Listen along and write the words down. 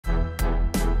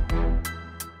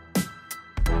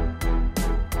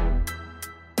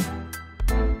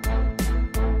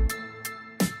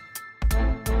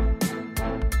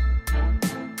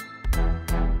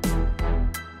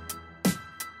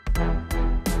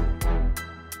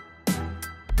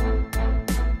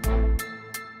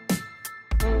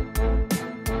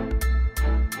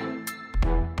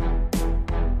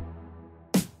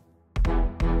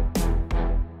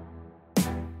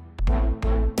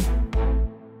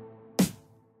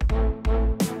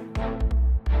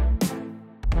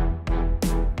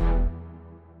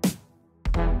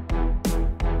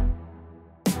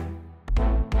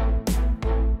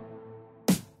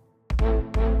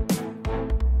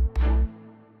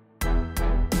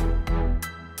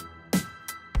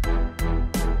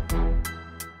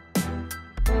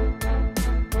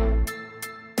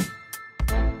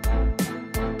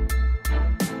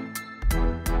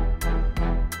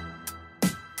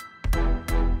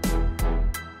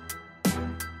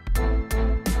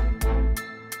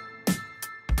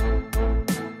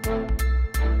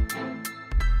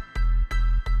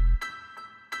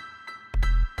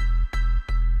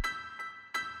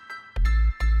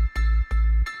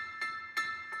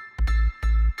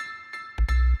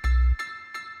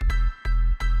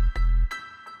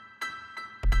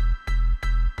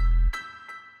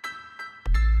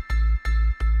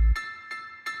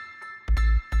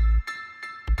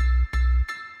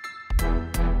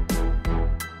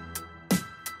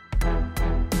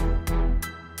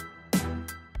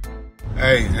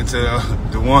Hey, and to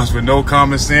the ones with no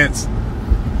common sense,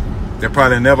 that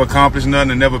probably never accomplished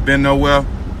nothing and never been nowhere,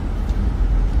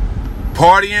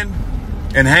 partying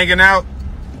and hanging out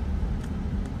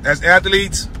as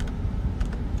athletes,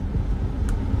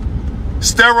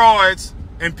 steroids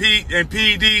and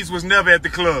PEDs was never at the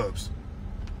clubs.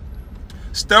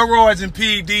 Steroids and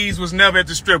PEDs was never at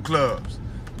the strip clubs.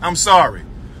 I'm sorry.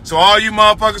 So all you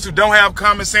motherfuckers who don't have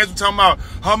common sense, we're talking about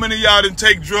how many of y'all didn't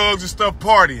take drugs and stuff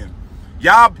partying.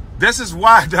 Y'all, this is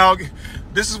why, dog.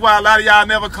 This is why a lot of y'all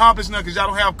never accomplish nothing, because y'all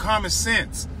don't have common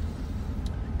sense.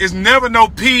 It's never no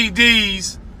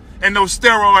PEDs and no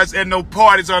steroids and no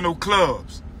parties or no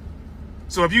clubs.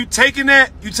 So if you taking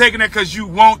that because you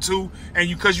want to and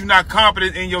because you're not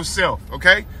confident in yourself,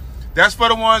 okay? That's for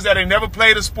the ones that ain't never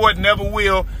played a sport, never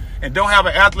will, and don't have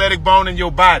an athletic bone in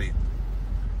your body.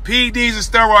 PEDs and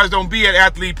steroids don't be at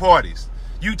athlete parties.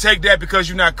 You take that because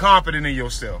you're not confident in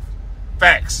yourself.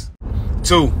 Facts.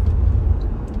 2,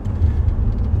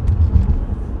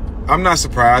 I'm not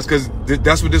surprised, because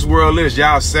that's what this world is.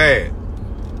 Y'all sad.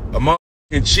 A motherfucker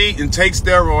can cheat and take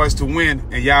steroids to win,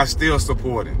 and y'all still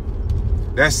supporting.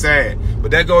 That's sad.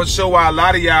 But that goes to show why a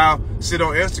lot of y'all sit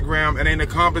on Instagram and ain't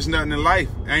accomplished nothing in life.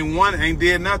 Ain't won, ain't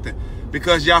did nothing.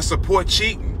 Because y'all support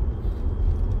cheating.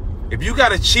 If you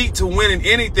got to cheat to win in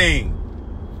anything,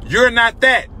 you're not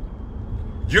that.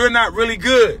 You're not really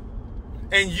good.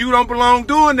 And you don't belong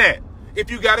doing that if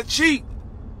you got to cheat.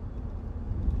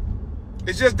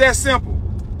 It's just that simple.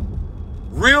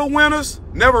 Real winners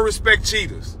never respect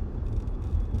cheaters.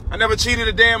 I never cheated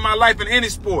a day in my life in any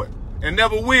sport, and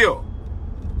never will.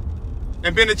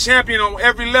 And been a champion on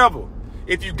every level.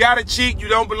 If you got to cheat, you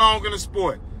don't belong in the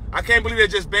sport. I can't believe they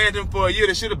just banned him for a year.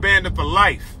 They should have banned him for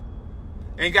life.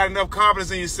 Ain't got enough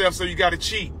confidence in yourself, so you got to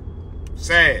cheat.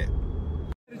 Sad.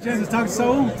 Chance to talk to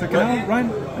Saul, to Canal, Ryan?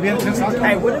 Have you had a chance to talk to him?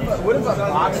 Hey, what if a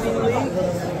boxing league?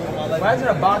 Imagine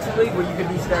a boxing league where you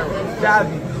can do steroids.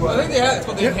 That'd be cool. I think they had it's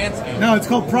called the enhanced game. No, it's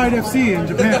called Pride FC in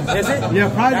Japan. Is it? Yeah,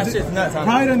 Pride. That shit's nuts.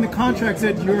 Pride in the contract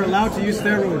said you're allowed to use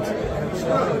steroids.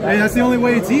 Hey, that's the only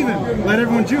way it's even. Let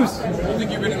everyone juice. I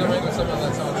think you've been in the ring with someone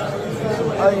that sounds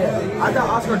like. Oh yeah, I thought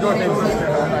Oscar Dorthe was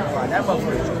steroids. That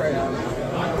motherfucker is crazy.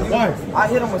 Why? I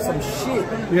hit him with some shit.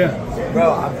 Yeah.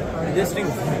 Bro, this thing.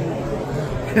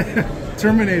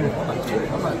 Terminated.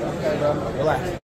 I'm like, okay, bro, relax.